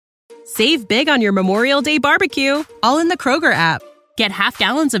Save big on your Memorial Day barbecue, all in the Kroger app. Get half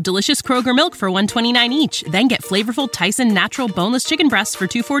gallons of delicious Kroger milk for $1.29 each. Then get flavorful Tyson natural boneless chicken breasts for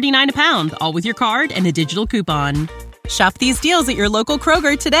 $2.49 a pound, all with your card and a digital coupon. Shop these deals at your local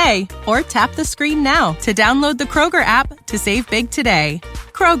Kroger today, or tap the screen now to download the Kroger app to save big today.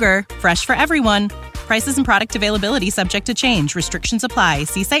 Kroger, fresh for everyone. Prices and product availability subject to change. Restrictions apply.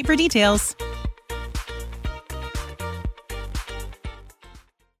 See site for details.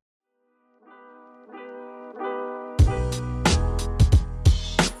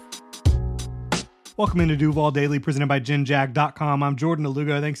 Welcome into Duval Daily, presented by GenJag.com. I'm Jordan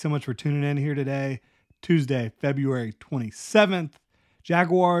DeLugo. Thanks so much for tuning in here today, Tuesday, February 27th.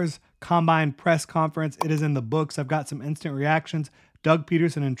 Jaguars Combine Press Conference. It is in the books. I've got some instant reactions. Doug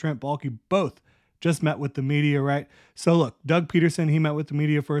Pederson and Trent Baalke both just met with the media, right? So look, Doug Pederson, he met with the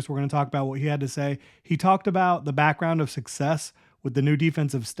media first. We're going to talk about what he had to say. He talked about the background of success with the new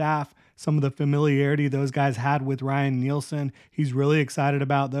defensive staff, some of the familiarity those guys had with Ryan Nielsen. He's really excited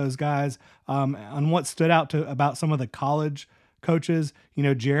about those guys. On what stood out about some of the college coaches, you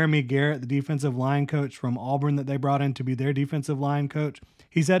know, Jeremy Garrett, the defensive line coach from Auburn that they brought in to be their defensive line coach.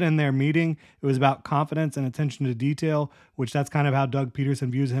 He said in their meeting it was about confidence and attention to detail, which that's kind of how Doug Pederson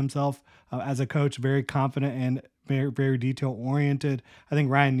views himself as a coach, very confident and very, very detail-oriented. I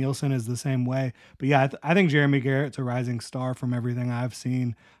think Ryan Nielsen is the same way. But yeah, I think Jeremy Garrett's a rising star from everything I've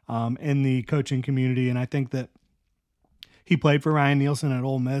seen in the coaching community, and I think that he played for Ryan Nielsen at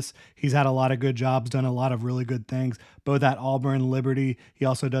Ole Miss. He's had a lot of good jobs, done a lot of really good things, both at Auburn, Liberty. He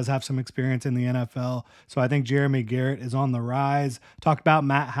also does have some experience in the NFL. So I think Jeremy Garrett is on the rise. Talked about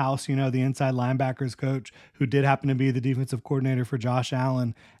Matt House, you know, the inside linebackers coach, who did happen to be the defensive coordinator for Josh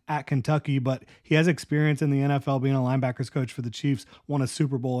Allen at Kentucky, but he has experience in the NFL being a linebackers coach for the Chiefs, won a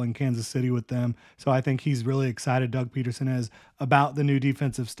Super Bowl in Kansas City with them. So I think he's really excited, Doug Pederson is, about the new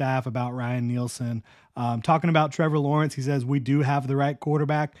defensive staff, about Ryan Nielsen. Talking about Trevor Lawrence, he says, we do have the right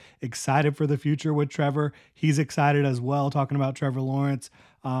quarterback. Excited for the future with Trevor. He's excited as well, talking about Trevor Lawrence.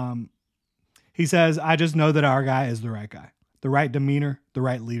 He says, I just know that our guy is the right guy, the right demeanor, the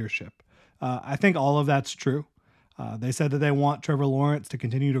right leadership. I think all of that's true. They said that they want Trevor Lawrence to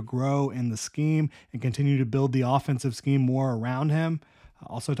continue to grow in the scheme and continue to build the offensive scheme more around him.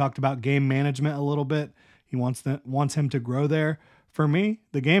 Also talked about game management a little bit. He wants him to grow there. For me,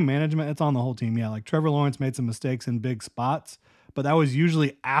 the game management, it's on the whole team. Yeah, like Trevor Lawrence made some mistakes in big spots, but that was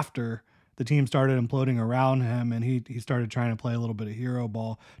usually after the team started imploding around him and he started trying to play a little bit of hero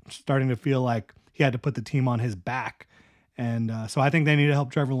ball, starting to feel like he had to put the team on his back. And so I think they need to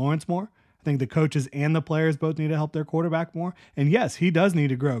help Trevor Lawrence more. I think the coaches and the players both need to help their quarterback more. And yes, he does need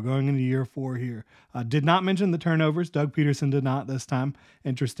to grow going into year 4 here. Did not mention the turnovers. Doug Pederson did not this time.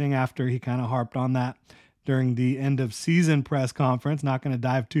 Interesting, after he kind of harped on that during the end of season press conference. Not going to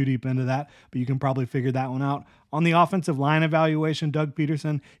dive too deep into that, but you can probably figure that one out. On the offensive line evaluation, Doug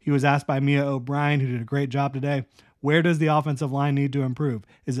Pederson, he was asked by Mia O'Brien, who did a great job today, where does the offensive line need to improve?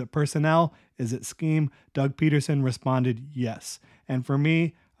 Is it personnel? Is it scheme? Doug Pederson responded yes. And for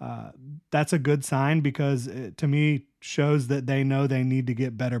me, that's a good sign, because it, to me, shows that they know they need to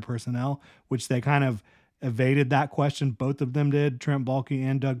get better personnel, which they kind of evaded that question. Both of them did, Trent Baalke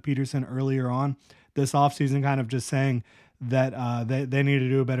and Doug Pederson, earlier on this offseason, kind of just saying that they need to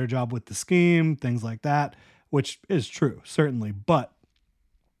do a better job with the scheme, things like that, which is true, certainly. But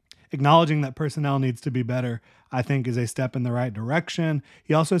acknowledging that personnel needs to be better, I think, is a step in the right direction.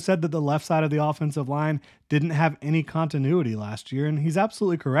 He also said that the left side of the offensive line didn't have any continuity last year, and he's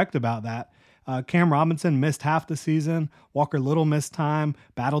absolutely correct about that. Cam Robinson missed half the season. Walker Little missed time,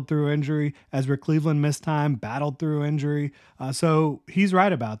 battled through injury. Ezra Cleveland missed time, battled through injury. So he's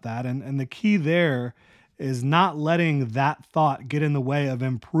right about that. And the key there is not letting that thought get in the way of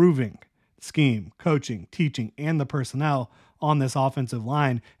improving scheme, coaching, teaching, and the personnel on this offensive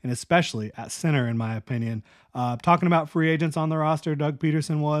line, and especially at center, in my opinion. Talking about free agents on the roster, Doug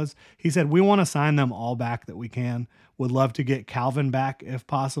Pederson he said, we want to sign them all back that we can. Would love to get Calvin back if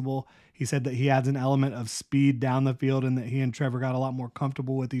possible. He said that he adds an element of speed down the field and that he and Trevor got a lot more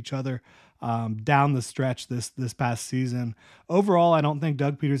comfortable with each other down the stretch this past season. Overall, I don't think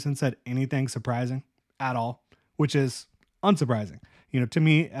Doug Pederson said anything surprising at all, which is unsurprising. You know, to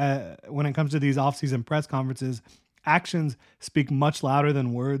me, when it comes to these offseason press conferences, actions speak much louder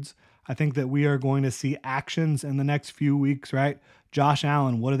than words. I think that we are going to see actions in the next few weeks, right? Josh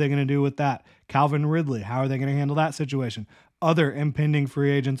Allen, what are they going to do with that? Calvin Ridley, how are they going to handle that situation? Other impending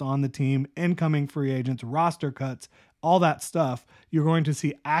free agents on the team, incoming free agents, roster cuts, all that stuff, you're going to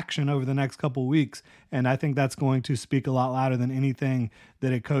see action over the next couple weeks. And I think that's going to speak a lot louder than anything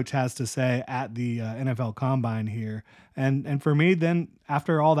that a coach has to say at the NFL Combine here. And for me, then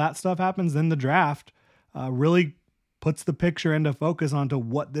after all that stuff happens, then the draft really puts the picture into focus onto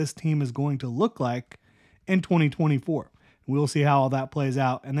what this team is going to look like in 2024. We'll see how all that plays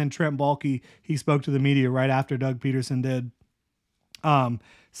out. And then Trent Baalke, he spoke to the media right after Doug Pederson did,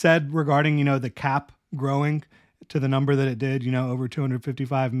 said regarding, the cap growing to the number that it did, over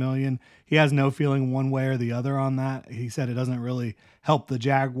 255 million. He has no feeling one way or the other on that. He said it doesn't really help the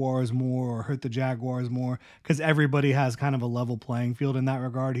Jaguars more or hurt the Jaguars more because everybody has kind of a level playing field in that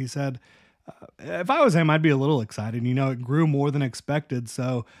regard. He said, if I was him, I'd be a little excited. It grew more than expected.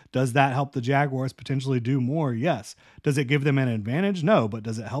 So does that help the Jaguars potentially do more? Yes. Does it give them an advantage? No. But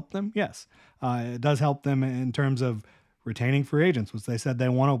does it help them? Yes. It does help them in terms of retaining free agents, which they said they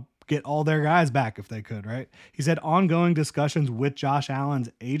want to get all their guys back if they could, right? He said ongoing discussions with Josh Allen's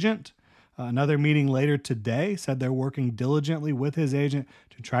agent. Another meeting later today said they're working diligently with his agent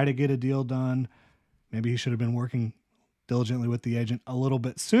to try to get a deal done. Maybe he should have been working diligently with the agent a little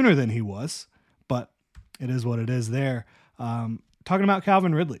bit sooner than he was, but it is what it is there. Talking about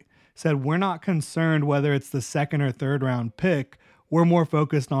Calvin Ridley, said we're not concerned whether it's the second or third round pick. We're more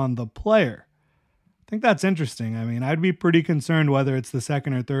focused on the player. I think that's interesting. I mean, I'd be pretty concerned whether it's the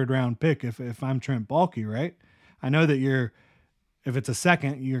second or third round pick if I'm Trent Baalke, right? I know that if it's a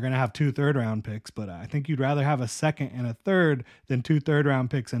second, you're going to have 2 third round picks, but I think you'd rather have a second and a third than 2 third round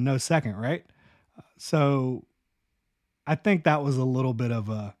picks and no second, right? So I think that was a little bit of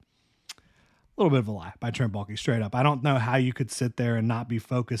a lie by Trent Baalke, straight up. I don't know how you could sit there and not be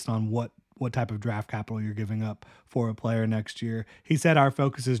focused on what type of draft capital you're giving up for a player next year. He said our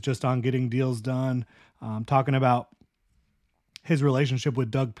focus is just on getting deals done. Talking about his relationship with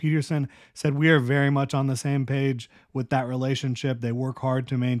Doug Pederson, said we are very much on the same page with that relationship. They work hard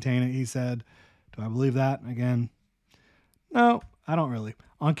to maintain it, he said. Do I believe that? Again, no, I don't really.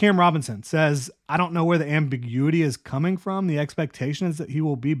 On Cam Robinson, says, I don't know where the ambiguity is coming from. The expectation is that he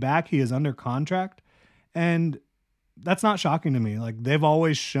will be back. He is under contract. And that's not shocking to me. Like, they've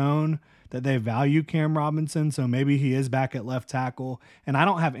always shown that they value Cam Robinson, so maybe he is back at left tackle. And I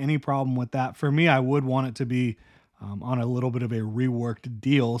don't have any problem with that. For me, I would want it to be on a little bit of a reworked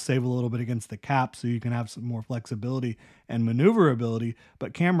deal, save a little bit against the cap so you can have some more flexibility and maneuverability.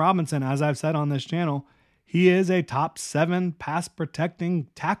 But Cam Robinson, as I've said on this channel, he is a top 7 pass protecting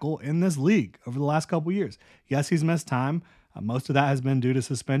tackle in this league over the last couple years. Yes, he's missed time. Most of that has been due to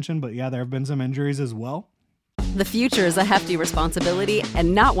suspension, but yeah, there have been some injuries as well. The future is a hefty responsibility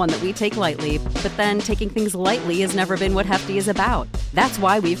and not one that we take lightly. But then taking things lightly has never been what Hefty is about. That's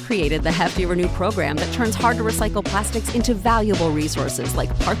why we've created the Hefty Renew program that turns hard to recycle plastics into valuable resources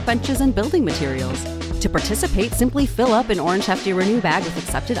like park benches and building materials. To participate, simply fill up an orange Hefty Renew bag with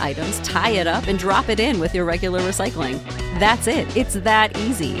accepted items, tie it up, and drop it in with your regular recycling. That's it. It's that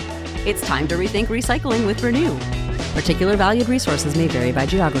easy. It's time to rethink recycling with Renew. Particular valued resources may vary by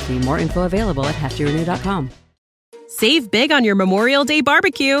geography. More info available at heftyrenew.com. Save big on your Memorial Day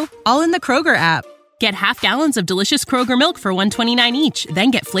barbecue, all in the Kroger app. Get half gallons of delicious Kroger milk for $1.29 each.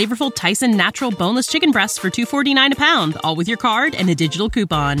 Then get flavorful Tyson natural boneless chicken breasts for $2.49 a pound, all with your card and a digital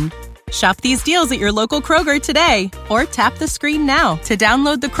coupon. Shop these deals at your local Kroger today, or tap the screen now to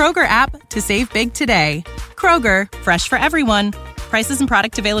download the Kroger app to save big today. Kroger, fresh for everyone. Prices and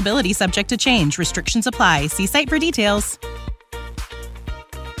product availability subject to change. Restrictions apply. See site for details.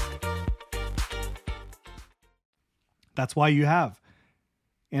 That's why you have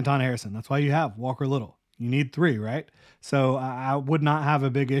Anton Harrison. That's why you have Walker Little. You need 3, right? So I would not have a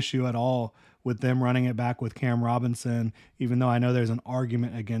big issue at all with them running it back with Cam Robinson, even though I know there's an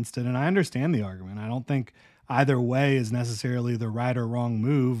argument against it. And I understand the argument. I don't think either way is necessarily the right or wrong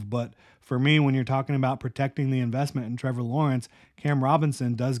move. But for me, when you're talking about protecting the investment in Trevor Lawrence, Cam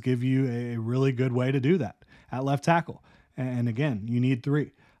Robinson does give you a really good way to do that at left tackle. And again, you need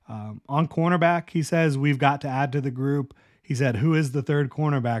 3. On cornerback, he says, we've got to add to the group. He said, who is the third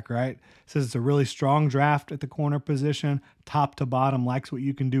cornerback, right? Says it's a really strong draft at the corner position, top to bottom, likes what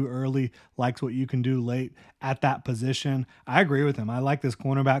you can do early, likes what you can do late at that position. I agree with him. I like this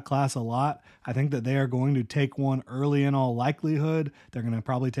cornerback class a lot. I think that they are going to take one early in all likelihood. They're going to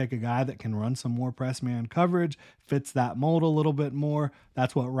probably take a guy that can run some more press man coverage, fits that mold a little bit more.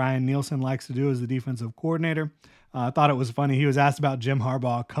 That's what Ryan Nielsen likes to do as the defensive coordinator. I thought it was funny. He was asked about Jim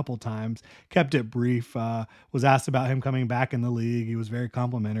Harbaugh a couple times, kept it brief, was asked about him coming back in the league. He was very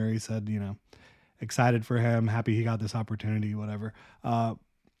complimentary. He said, excited for him, happy he got this opportunity, whatever.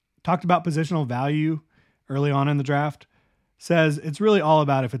 Talked about positional value early on in the draft. says it's really all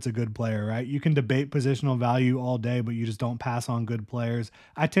about if it's a good player, right? You can debate positional value all day, but you just don't pass on good players.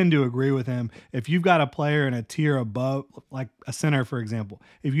 I tend to agree with him. If you've got a player in a tier above, like a center, for example,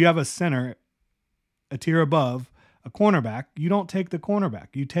 if you have a center a tier above a cornerback, you don't take the cornerback.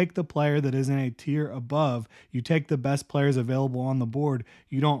 You take the player that is in a tier above. You take the best players available on the board.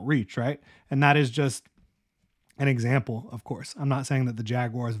 You don't reach, right? And that is just an example, of course. I'm not saying that the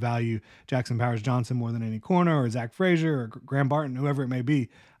Jaguars value Jackson Powers-Johnson more than any corner or Zach Frazier or Graham Barton, whoever it may be.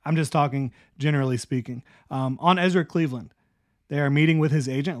 I'm just talking generally speaking. On Ezra Cleveland, they are meeting with his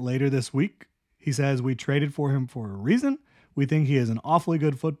agent later this week. He says, we traded for him for a reason. We think he is an awfully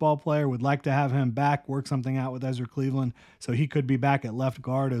good football player. Would like to have him back, work something out with Ezra Cleveland so he could be back at left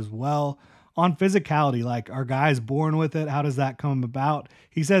guard as well. On physicality, like, are guys born with it? How does that come about?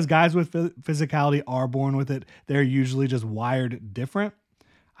 He says guys with physicality are born with it. They're usually just wired different.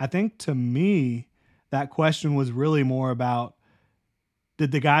 I think to me, that question was really more about,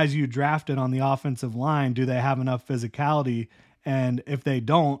 did the guys you drafted on the offensive line, do they have enough physicality? And if they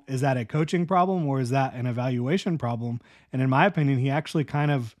don't, is that a coaching problem or is that an evaluation problem? And in my opinion, he actually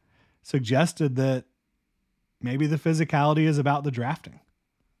kind of suggested that maybe the physicality is about the drafting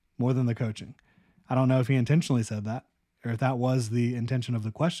more than the coaching. I don't know if he intentionally said that or if that was the intention of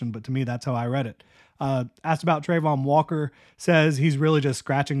the question, but to me, that's how I read it. Asked about Trayvon Walker, says he's really just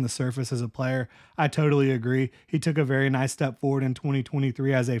scratching the surface as a player. I totally agree. He took a very nice step forward in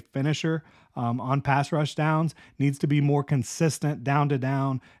 2023 as a finisher on pass rush downs, needs to be more consistent down to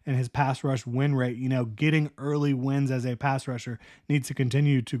down, and his pass rush win rate, getting early wins as a pass rusher, needs to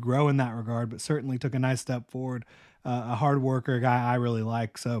continue to grow in that regard, but certainly took a nice step forward. A hard worker, a guy I really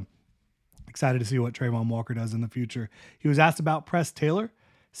like. So excited to see what Trayvon Walker does in the future. He was asked about Press Taylor,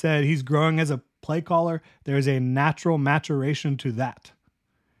 said he's growing as a play caller. There's a natural maturation to that.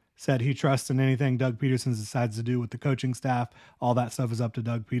 Said he trusts in anything Doug Pederson decides to do with the coaching staff. All that stuff is up to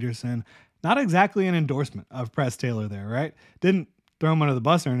Doug Pederson. Not exactly an endorsement of Press Taylor there, right? Didn't throw him under the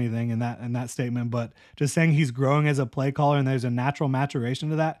bus or anything in that statement, but just saying he's growing as a play caller and there's a natural maturation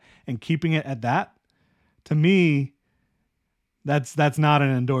to that and keeping it at that. To me, that's not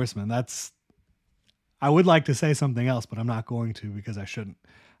an endorsement. I would like to say something else, but I'm not going to because I shouldn't.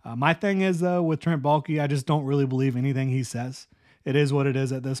 My thing is, though, with Trent Baalke, I just don't really believe anything he says. It is what it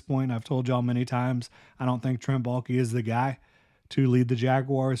is at this point. I've told y'all many times, I don't think Trent Baalke is the guy to lead the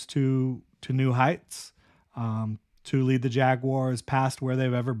Jaguars to new heights, to lead the Jaguars past where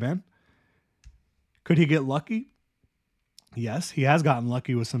they've ever been. Could he get lucky? Yes, he has gotten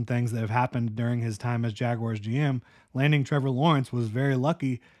lucky with some things that have happened during his time as Jaguars GM. Landing Trevor Lawrence was very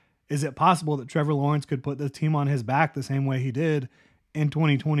lucky. Is it possible that Trevor Lawrence could put the team on his back the same way he did in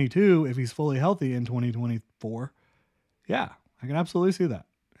 2022 if he's fully healthy in 2024? Yeah, I can absolutely see that.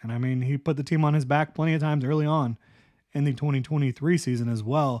 And I mean, he put the team on his back plenty of times early on in the 2023 season as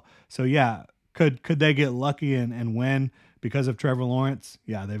well. So yeah, could they get lucky and win because of Trevor Lawrence?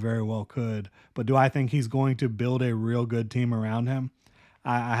 Yeah, they very well could. But do I think he's going to build a real good team around him?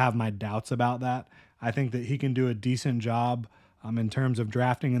 I have my doubts about that. I think that he can do a decent job in terms of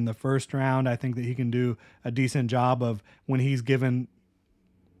drafting in the first round. I think that he can do a decent job of, when he's given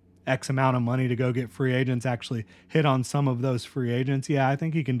X amount of money to go get free agents, actually hit on some of those free agents. Yeah, I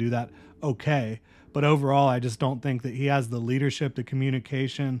think he can do that okay. But overall, I just don't think that he has the leadership, the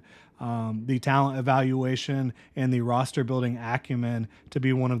communication, the talent evaluation, and the roster building acumen to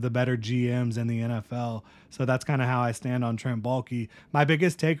be one of the better GMs in the NFL. So that's kind of how I stand on Trent Baalke. My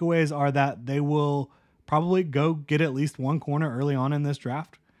biggest takeaways are that they will probably go get at least one corner early on in this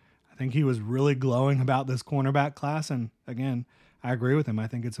draft. I think he was really glowing about this cornerback class. And again, I agree with him. I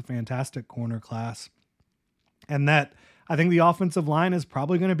think it's a fantastic corner class. And that I think the offensive line is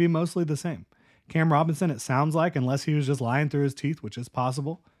probably going to be mostly the same. Cam Robinson, it sounds like, unless he was just lying through his teeth, which is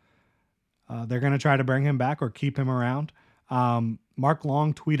possible, they're going to try to bring him back or keep him around. Mark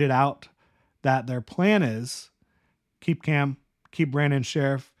Long tweeted out that their plan is keep Cam, keep Brandon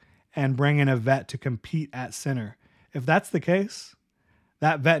Sheriff, and bring in a vet to compete at center. If that's the case,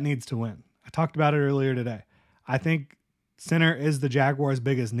 that vet needs to win. I talked about it earlier today. I think center is the Jaguars'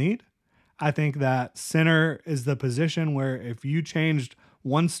 biggest need. I think that center is the position where if you changed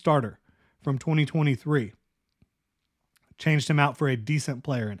one starter from 2023, changed him out for a decent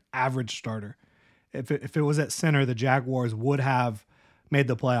player, an average starter, if it was at center, the Jaguars would have made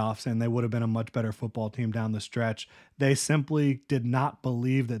the playoffs and they would have been a much better football team down the stretch. They simply did not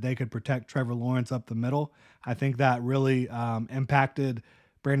believe that they could protect Trevor Lawrence up the middle. I think that really impacted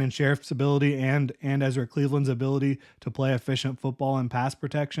Brandon Sheriff's ability and Ezra Cleveland's ability to play efficient football and pass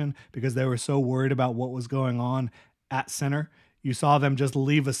protection because they were so worried about what was going on at center. You saw them just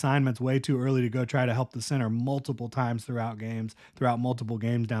leave assignments way too early to go try to help the center multiple times throughout multiple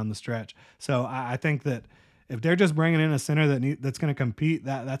games down the stretch. So I think that if they're just bringing in a center that's going to compete,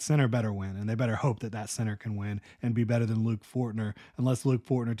 that center better win, and they better hope that center can win and be better than Luke Fortner, unless Luke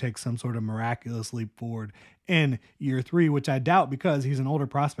Fortner takes some sort of miraculous leap forward in year 3, which I doubt because he's an older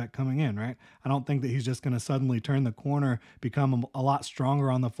prospect coming in, right? I don't think that he's just going to suddenly turn the corner, become a lot stronger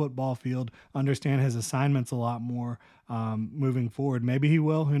on the football field, understand his assignments a lot more moving forward. Maybe he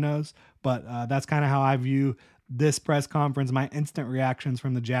will, who knows? But that's kind of how I view this press conference, my instant reactions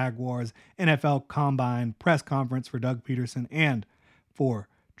from the Jaguars NFL Combine press conference for Doug Pederson and for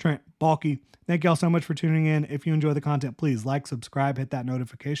Trent Baalke. Thank y'all so much for tuning in. If you enjoy the content, please like, subscribe, hit that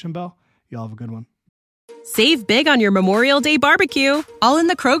notification bell. Y'all have a good one. Save big on your Memorial Day barbecue, all in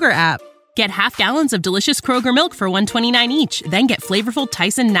the Kroger app. Get half gallons of delicious Kroger milk for $1.29 each. Then get flavorful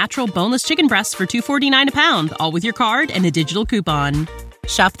Tyson natural boneless chicken breasts for $2.49 a pound, all with your card and a digital coupon.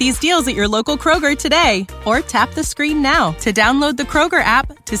 Shop these deals at your local Kroger today, or tap the screen now to download the Kroger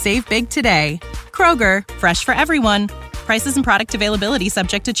app to save big today. Kroger, fresh for everyone. Prices and product availability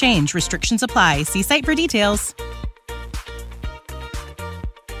subject to change. Restrictions apply. See site for details.